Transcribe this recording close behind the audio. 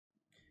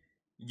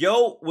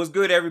Yo, what's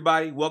good,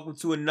 everybody? Welcome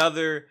to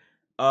another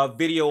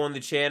video on the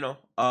channel.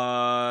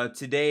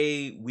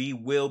 Today we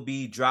will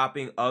be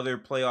dropping other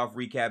playoff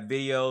recap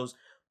videos,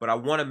 but I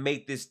want to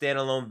make this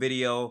standalone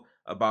video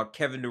about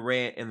Kevin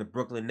Durant and the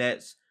Brooklyn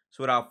Nets.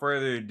 So without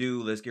further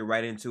ado, let's get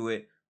right into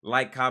it.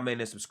 Like, comment,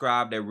 and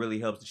subscribe. That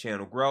really helps the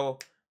channel grow.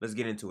 Let's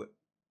get into it.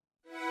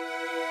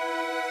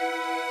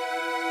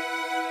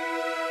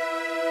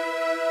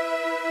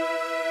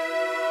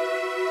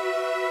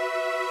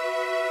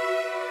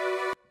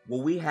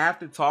 What we have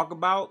to talk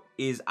about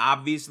is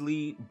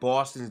obviously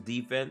Boston's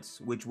defense,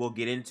 which we'll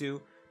get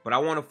into. But I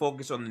want to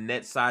focus on the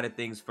Nets side of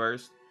things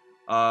first.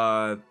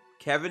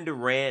 Kevin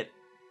Durant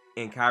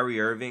and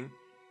Kyrie Irving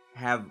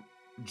have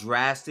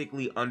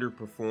drastically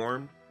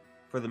underperformed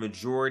for the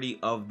majority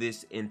of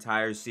this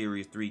entire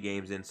series, 3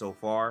 games in so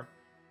far.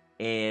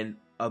 And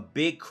a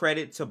big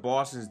credit to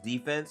Boston's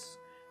defense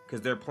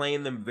because they're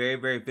playing them very,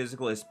 very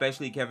physical,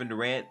 especially Kevin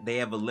Durant. They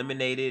have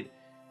eliminated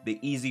the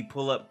easy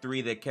pull-up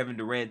 3 that Kevin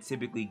Durant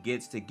typically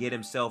gets to get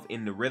himself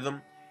in the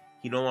rhythm.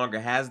 He no longer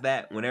has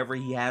that. Whenever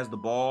he has the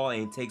ball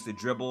and takes a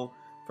dribble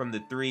from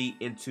the 3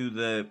 into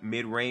the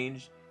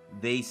mid-range,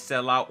 they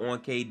sell out on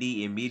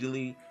KD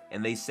immediately,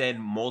 and they send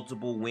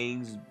multiple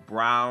wings,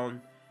 Brown,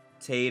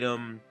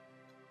 Tatum,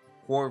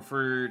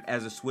 Horford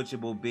as a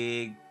switchable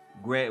big,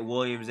 Grant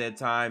Williams at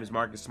times,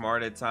 Marcus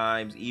Smart at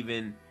times,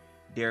 even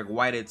Derek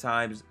White at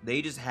times.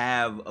 They just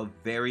have a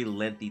very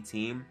lengthy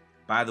team.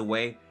 By the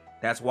way,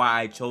 that's why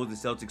I chose the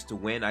Celtics to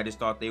win. I just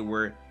thought they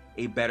were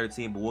a better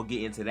team, but we'll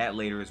get into that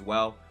later as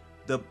well.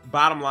 The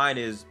bottom line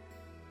is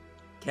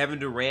Kevin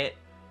Durant,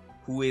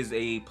 who is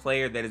a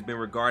player that has been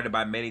regarded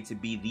by many to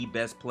be the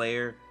best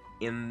player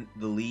in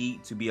the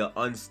league, to be an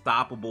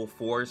unstoppable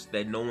force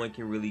that no one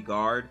can really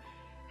guard,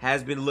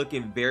 has been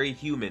looking very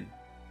human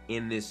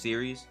in this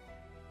series.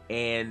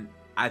 And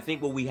I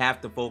think what we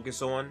have to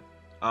focus on,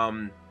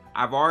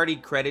 I've already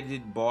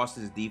credited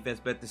Boston's defense,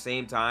 but at the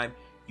same time,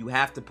 you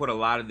have to put a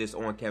lot of this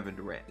on Kevin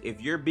Durant.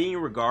 If you're being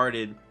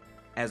regarded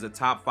as a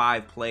top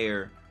 5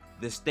 player,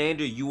 the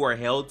standard you are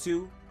held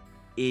to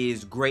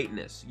is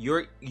greatness.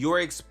 You're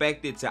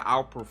expected to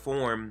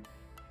outperform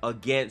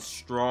against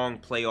strong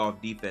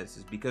playoff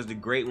defenses because the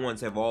great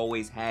ones have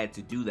always had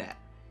to do that.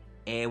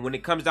 And when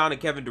it comes down to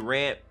Kevin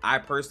Durant, I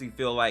personally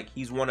feel like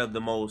he's one of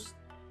the most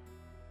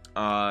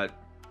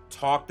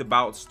talked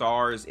about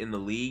stars in the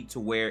league, to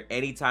where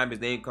anytime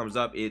his name comes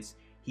up,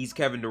 he's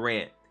Kevin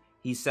Durant.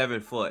 He's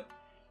 7 foot.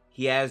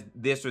 He has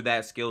this or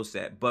that skill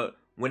set. But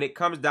when it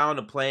comes down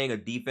to playing a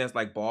defense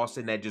like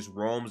Boston that just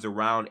roams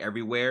around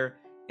everywhere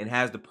and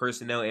has the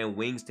personnel and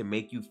wings to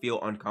make you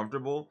feel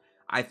uncomfortable,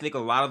 I think a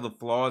lot of the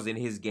flaws in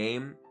his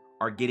game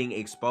are getting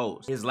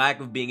exposed. His lack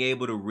of being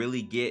able to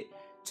really get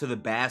to the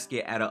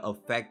basket at an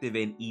effective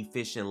and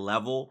efficient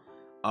level.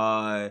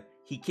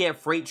 He can't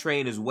freight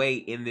train his way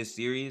in this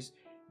series.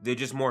 They're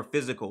just more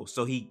physical,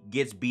 so he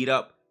gets beat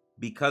up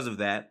because of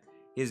that.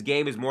 His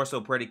game is more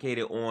so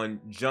predicated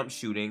on jump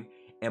shooting,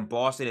 and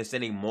Boston is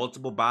sending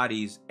multiple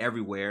bodies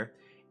everywhere.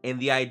 And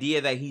the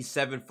idea that he's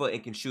 7 foot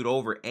and can shoot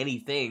over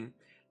anything,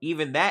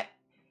 even that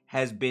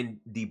has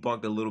been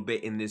debunked a little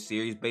bit in this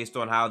series based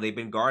on how they've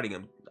been guarding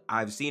him.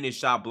 I've seen his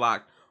shot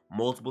blocked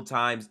multiple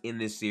times in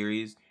this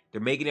series. They're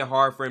making it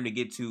hard for him to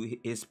get to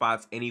his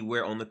spots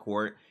anywhere on the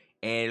court,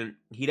 and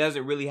he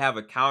doesn't really have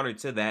a counter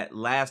to that.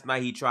 Last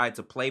night he tried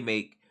to play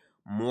make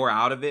more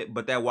out of it,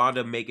 but that wound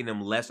up making him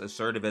less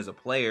assertive as a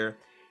player.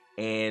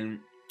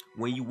 And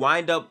when you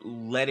wind up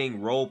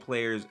letting role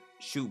players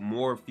shoot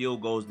more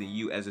field goals than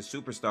you as a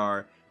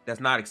superstar, that's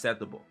not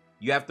acceptable.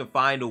 You have to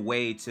find a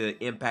way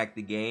to impact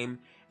the game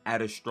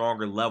at a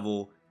stronger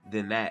level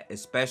than that,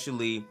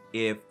 especially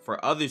if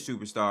for other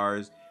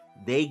superstars,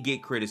 they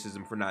get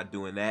criticism for not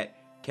doing that.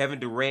 Kevin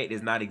Durant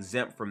is not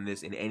exempt from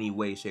this in any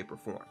way, shape, or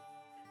form.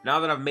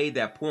 Now that I've made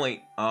that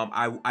point,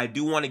 I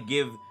do want to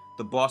give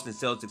the Boston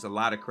Celtics a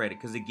lot of credit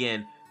because,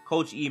 again,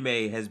 Coach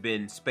Ime has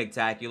been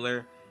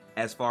spectacular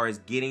as far as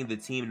getting the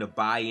team to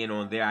buy in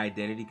on their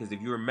identity. Because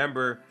if you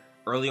remember,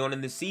 early on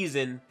in the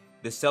season,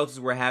 the Celtics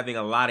were having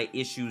a lot of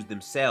issues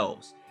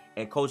themselves,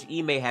 and Coach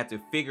Ime had to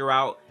figure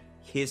out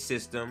his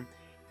system.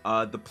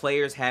 The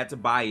players had to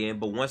buy in,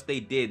 but once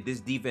they did,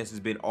 this defense has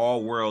been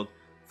all world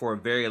for a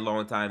very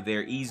long time.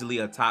 They're easily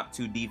a top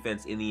 2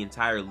 defense in the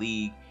entire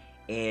league,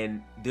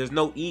 and there's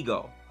no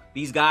ego.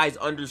 These guys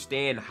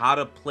understand how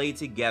to play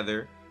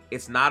together.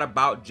 It's not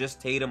about just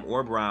Tatum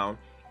or Brown.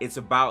 It's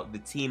about the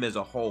team as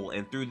a whole.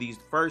 And through these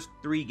first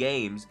 3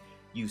 games,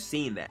 you've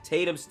seen that.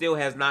 Tatum still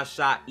has not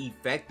shot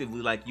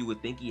effectively like you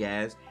would think he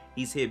has.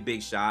 He's hit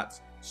big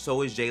shots.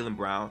 So is Jaylen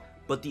Brown.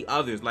 But the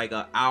others, like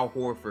Al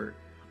Horford,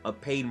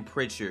 Peyton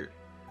Pritchard,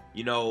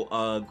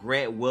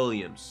 Grant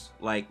Williams,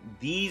 like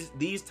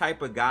these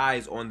type of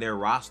guys on their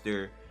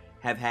roster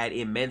have had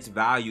immense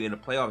value in a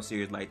playoff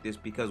series like this,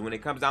 because when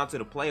it comes down to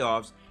the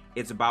playoffs,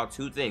 it's about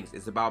 2 things.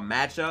 It's about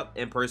matchup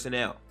and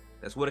personnel.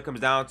 That's what it comes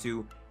down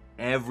to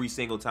every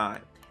single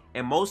time.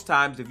 And most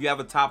times, if you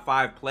have a top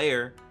 5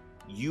 player,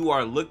 you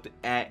are looked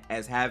at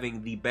as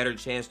having the better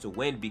chance to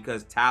win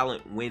because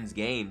talent wins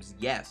games,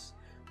 yes.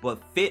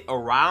 but fit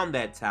around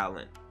that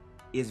talent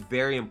is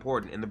very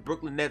important. And the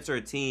Brooklyn Nets are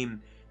a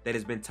team that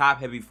has been top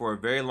heavy for a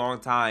very long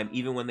time,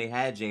 even when they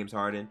had James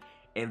Harden,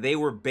 and they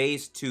were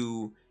based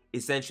to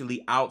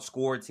essentially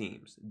outscore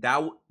teams.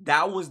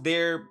 That was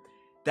their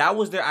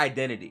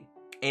identity.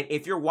 And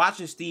if you're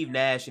watching Steve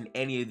Nash in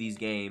any of these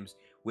games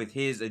with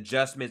his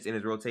adjustments and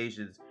his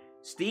rotations,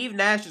 Steve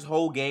Nash's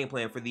whole game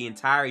plan for the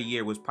entire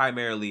year was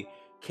primarily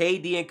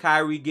KD and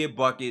Kyrie get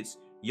buckets,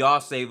 y'all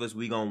save us,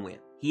 we gonna win.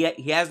 He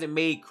hasn't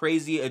made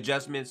crazy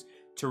adjustments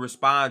to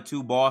respond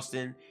to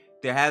Boston.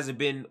 There hasn't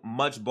been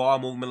much ball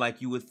movement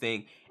like you would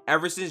think.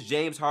 Ever since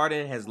James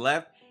Harden has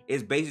left,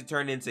 it's basically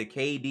turned into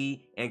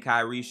KD and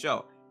Kyrie's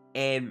show.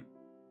 And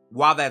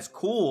while that's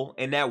cool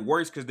and that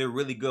works because they're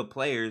really good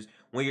players,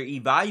 when you're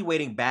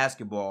evaluating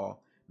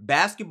basketball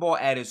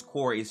at its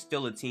core is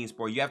still a team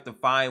sport. You have to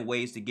find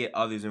ways to get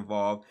others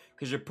involved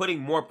because you're putting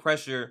more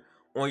pressure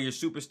on your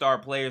superstar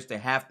players to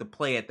have to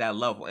play at that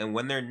level. And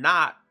when they're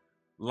not,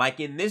 like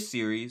in this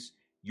series,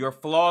 your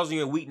flaws and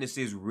your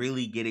weaknesses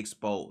really get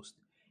exposed.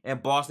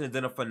 And Boston has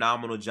done a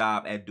phenomenal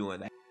job at doing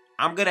that.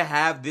 I'm going to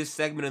have this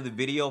segment of the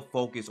video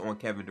focus on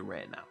Kevin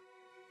Durant now.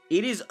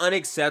 It is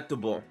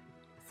unacceptable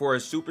for a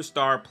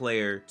superstar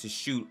player to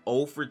shoot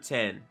 0 for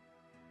 10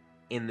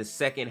 in the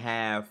second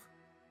half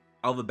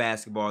of a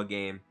basketball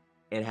game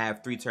and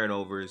have 3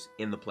 turnovers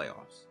in the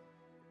playoffs.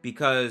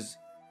 Because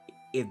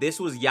if this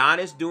was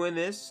Giannis doing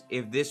this,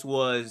 if this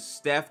was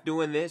Steph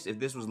doing this, if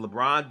this was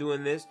LeBron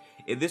doing this,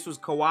 if this was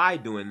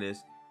Kawhi doing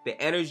this, the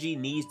energy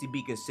needs to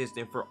be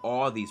consistent for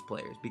all these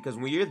players. Because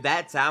when you're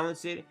that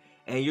talented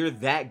and you're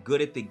that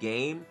good at the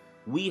game,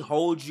 we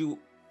hold you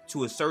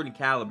to a certain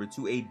caliber,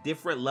 to a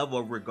different level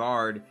of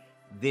regard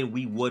than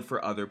we would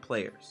for other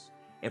players.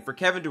 And for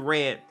Kevin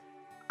Durant,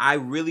 I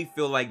really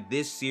feel like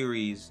this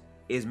series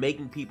is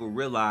making people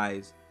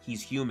realize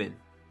he's human.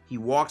 He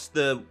walks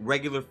the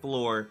regular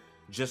floor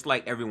just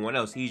like everyone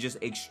else. He's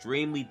just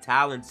extremely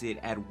talented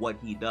at what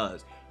he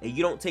does. And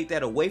you don't take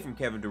that away from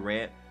Kevin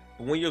Durant.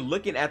 But when you're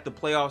looking at the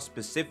playoffs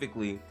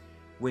specifically,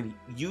 when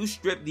you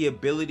strip the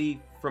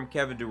ability from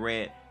Kevin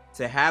Durant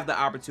to have the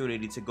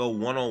opportunity to go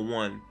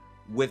one-on-one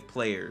with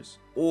players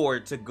or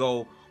to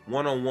go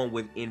one-on-one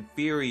with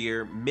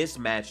inferior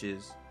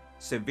mismatches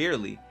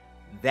severely,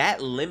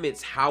 that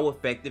limits how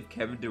effective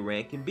Kevin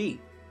Durant can be.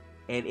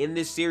 And in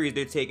this series,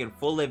 they're taking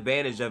full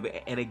advantage of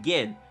it. And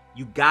again,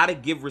 you got to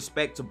give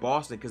respect to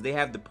Boston because they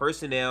have the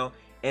personnel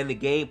and the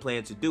game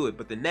plan to do it.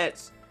 But the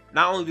Nets,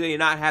 not only do they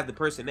not have the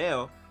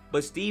personnel,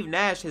 but Steve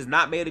Nash has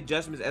not made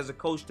adjustments as a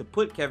coach to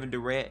put Kevin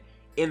Durant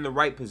in the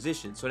right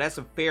position. So that's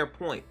a fair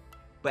point.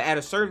 But at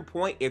a certain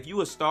point, if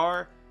you a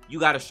star, you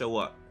got to show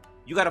up.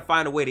 You got to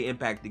find a way to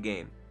impact the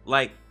game.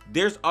 Like,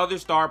 there's other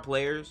star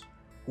players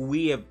who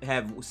we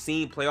have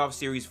seen playoff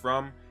series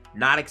from,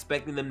 not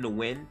expecting them to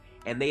win,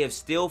 and they have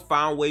still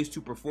found ways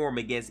to perform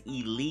against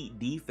elite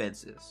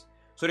defenses.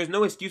 So there's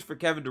no excuse for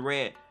Kevin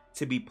Durant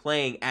to be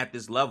playing at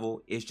this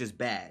level. It's just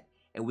bad.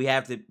 And we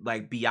have to,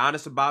 like, be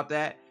honest about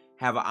that,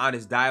 have an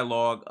honest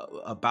dialogue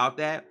about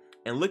that,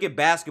 and look at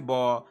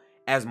basketball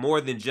as more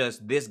than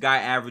just this guy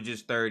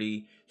averages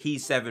 30,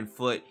 he's 7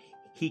 foot,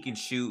 he can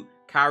shoot.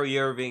 Kyrie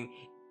Irving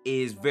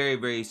is very,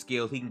 very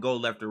skilled. He can go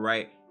left or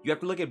right. You have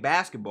to look at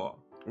basketball.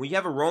 When you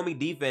have a roaming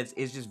defense,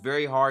 it's just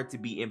very hard to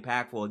be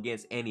impactful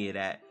against any of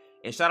that.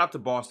 And shout out to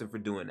Boston for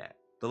doing that.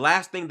 The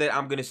last thing that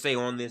I'm going to say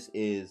on this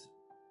is,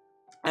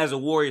 as a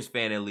Warriors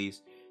fan at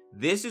least,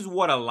 this is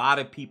what a lot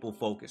of people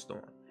focused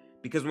on.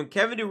 Because when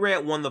Kevin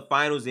Durant won the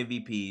finals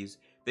MVPs,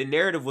 the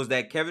narrative was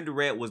that Kevin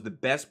Durant was the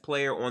best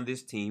player on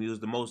this team. He was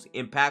the most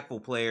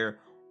impactful player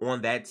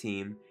on that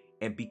team.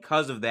 And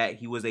because of that,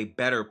 he was a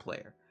better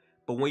player.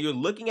 But when you're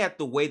looking at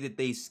the way that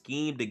they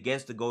schemed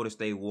against the Golden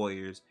State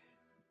Warriors,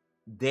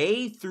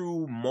 they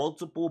threw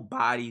multiple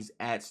bodies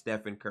at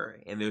Stephen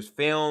Curry. And there's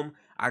film,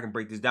 I can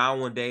break this down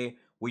one day,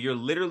 where you're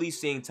literally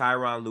seeing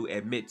Tyronn Lue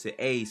admit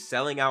to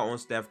selling out on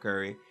Steph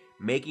Curry,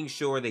 making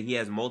sure that he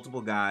has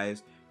multiple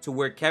guys, to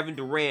where Kevin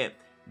Durant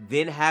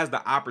then has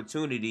the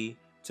opportunity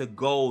to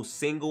go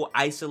single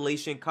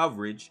isolation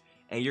coverage,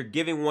 and you're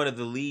giving one of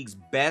the league's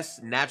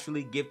best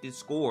naturally gifted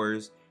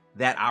scorers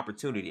that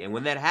opportunity. And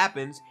when that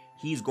happens,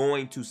 he's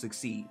going to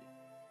succeed.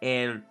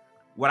 And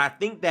what I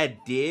think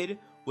that did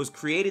was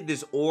created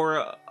this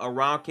aura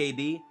around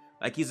KD,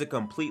 like he's a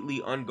completely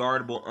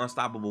unguardable,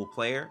 unstoppable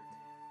player.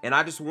 And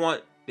I just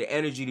want the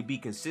energy to be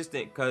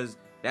consistent because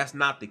that's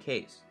not the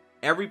case.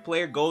 Every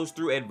player goes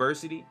through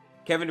adversity.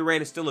 Kevin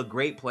Durant is still a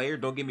great player,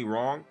 don't get me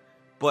wrong.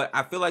 But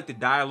I feel like the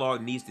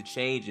dialogue needs to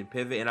change and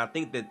pivot. And I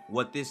think that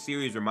what this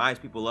series reminds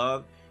people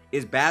of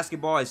is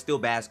basketball is still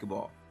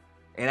basketball.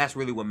 And that's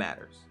really what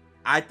matters.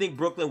 I think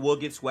Brooklyn will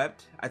get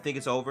swept. I think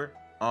it's over.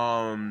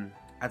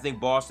 I think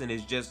Boston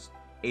is just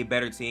a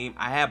better team.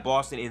 I had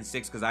Boston in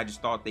 6 because I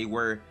just thought they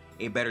were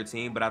a better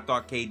team. But I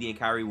thought KD and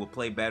Kyrie would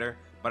play better.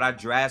 But I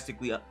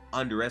drastically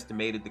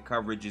underestimated the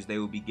coverages they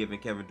would be giving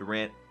Kevin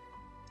Durant.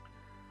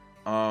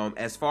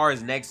 As far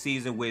as next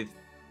season with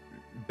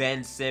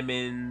Ben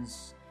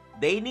Simmons,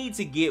 they need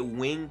to get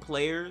wing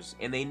players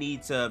and they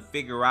need to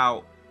figure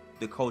out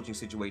the coaching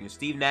situation.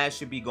 Steve Nash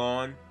should be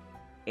gone.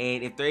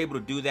 And if they're able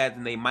to do that,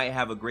 then they might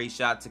have a great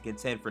shot to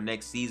contend for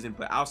next season.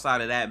 But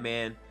outside of that,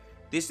 man,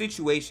 this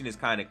situation is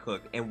kind of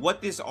cooked. And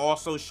what this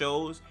also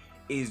shows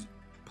is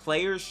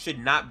players should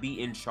not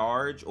be in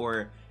charge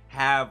or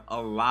have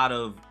a lot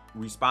of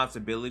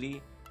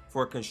responsibility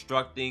for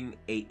constructing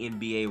a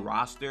NBA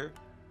roster.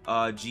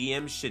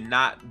 GMs should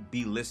not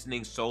be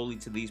listening solely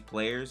to these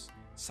players.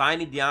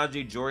 Signing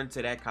DeAndre Jordan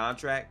to that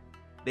contract,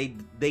 they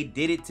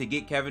did it to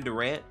get Kevin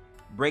Durant.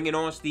 Bringing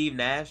on Steve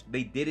Nash,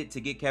 they did it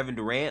to get Kevin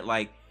Durant.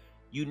 Like,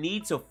 you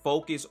need to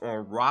focus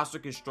on roster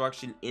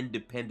construction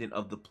independent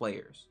of the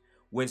players.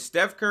 When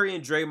Steph Curry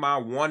and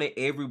Draymond wanted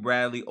Avery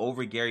Bradley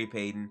over Gary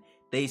Payton,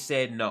 they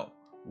said, no,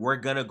 we're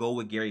going to go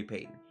with Gary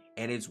Payton.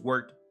 And it's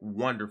worked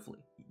wonderfully.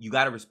 You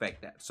got to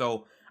respect that.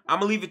 So I'm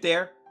going to leave it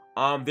there.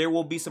 There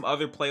will be some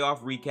other playoff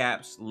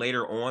recaps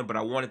later on, but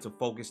I wanted to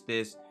focus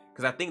this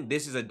because I think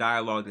this is a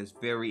dialogue that's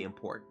very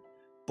important.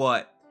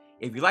 But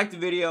if you like the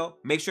video,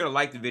 make sure to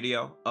like the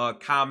video,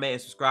 comment,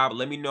 and subscribe.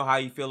 Let me know how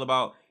you feel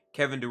about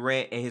Kevin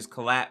Durant and his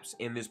collapse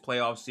in this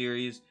playoff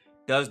series.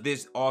 Does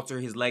this alter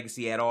his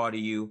legacy at all to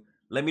you?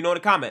 Let me know in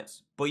the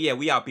comments. But yeah,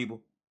 we out,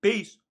 people.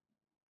 Peace.